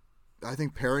I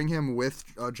think pairing him with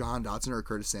Jahan Dotson or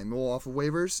Curtis Samuel off of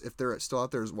waivers, if they're still out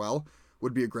there as well,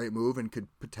 would be a great move and could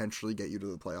potentially get you to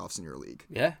the playoffs in your league.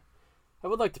 Yeah. I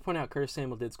would like to point out Curtis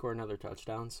Samuel did score another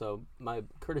touchdown, so my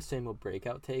Curtis Samuel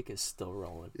breakout take is still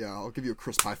rolling. Yeah, I'll give you a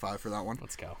crisp high five for that one.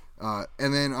 Let's go.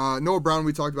 And then Noah Brown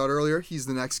we talked about earlier. He's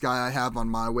the next guy I have on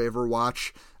my waiver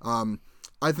watch.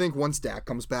 I think once Dak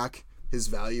comes back, his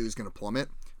value is going to plummet.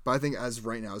 But I think as of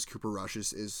right now, as Cooper Rush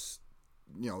is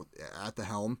at the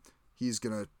helm, he's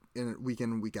going to, week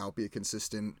in and week out, be a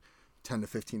consistent 10 to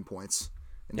 15 points.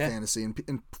 in fantasy and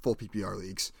in full PPR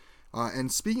leagues.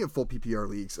 And speaking of full PPR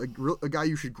leagues, a guy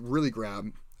you should really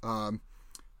grab,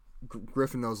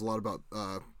 Griffin knows a lot about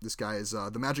this guy, is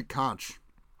the Magic Conch.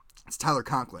 It's Tyler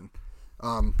Conklin.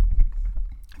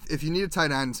 If you need a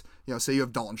tight end, say you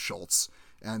have Dalton Schultz,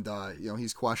 and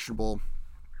he's questionable,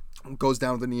 goes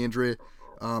down with a knee injury,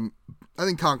 I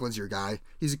think Conklin's your guy.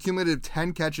 He's accumulated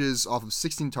 10 catches off of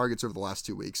 16 targets over the last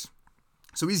 2 weeks.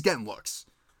 So he's getting looks.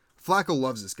 Flacco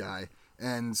loves this guy.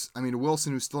 And,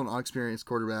 Wilson, who's still an inexperienced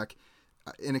quarterback,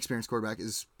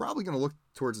 is probably going to look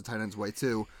towards the tight end's way,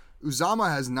 too.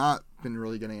 Uzama has not been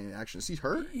really getting any action. Is he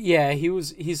hurt? Yeah,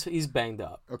 he's banged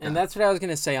up. Okay. And that's what I was going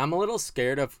to say. I'm a little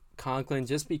scared of Conklin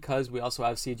just because we also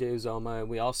have CJ Uzoma and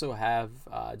we also have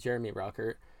Jeremy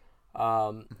Ruckert.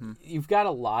 You've got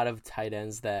a lot of tight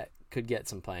ends that could get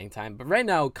some playing time, but right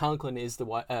now Conklin is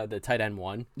the tight end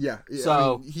one. Yeah.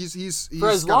 So he's for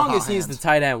as long as he's the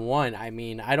tight end one,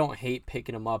 I don't hate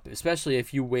picking him up, especially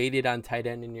if you waited on tight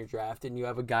end in your draft and you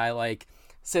have a guy like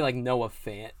Noah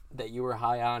Fant that you were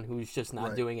high on who's just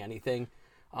not doing anything,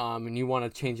 and you want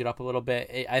to change it up a little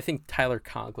bit. I think Tyler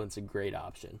Conklin's a great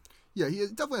option. Yeah, he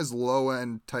definitely has low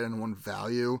end tight end one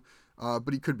value,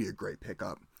 but he could be a great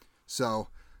pickup. So.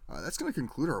 That's going to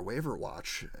conclude our waiver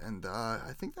watch, and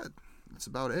I think that's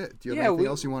about it. Do you have anything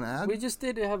else you want to add? We just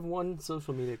did have one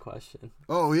social media question.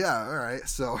 Oh, yeah. All right.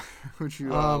 So would you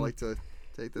like to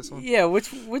take this one? Yeah,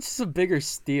 which is a bigger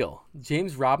steal?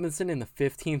 James Robinson in the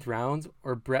 15th round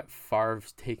or Brett Favre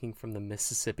taking from the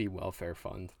Mississippi Welfare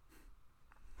Fund?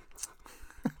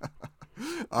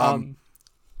 I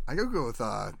gotta go with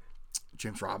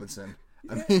James Robinson.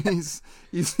 He's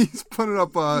putting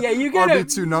up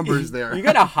RB2 numbers there. You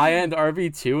got a high-end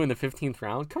RB2 in the 15th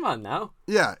round? Come on now.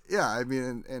 Yeah.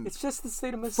 And it's just the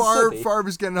state of Mississippi. Favre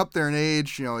is getting up there in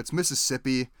age. It's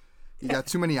Mississippi. You got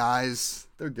too many eyes.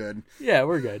 They're good. Yeah,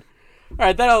 we're good. All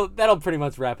right, that'll pretty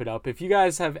much wrap it up. If you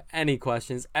guys have any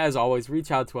questions, as always, reach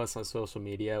out to us on social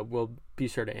media. We'll be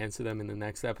sure to answer them in the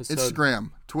next episode. Instagram,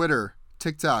 Twitter,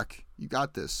 TikTok. You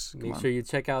got this. Make sure you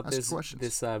check out this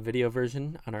video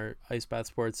version on our Ice Bath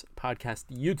Sports Podcast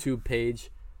YouTube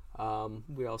page.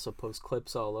 We also post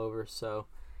clips all over. So,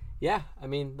 yeah,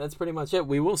 that's pretty much it.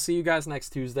 We will see you guys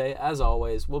next Tuesday. As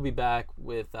always, we'll be back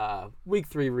with Week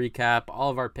 3 recap,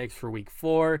 all of our picks for Week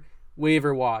 4,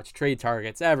 waiver watch, trade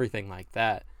targets, everything like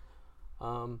that.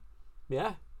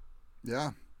 Yeah.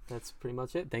 That's pretty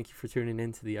much it. Thank you for tuning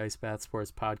in to the Ice Bath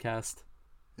Sports Podcast.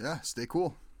 Yeah, stay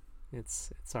cool.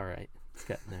 It's all right. It's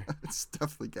getting there. It's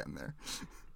definitely getting there.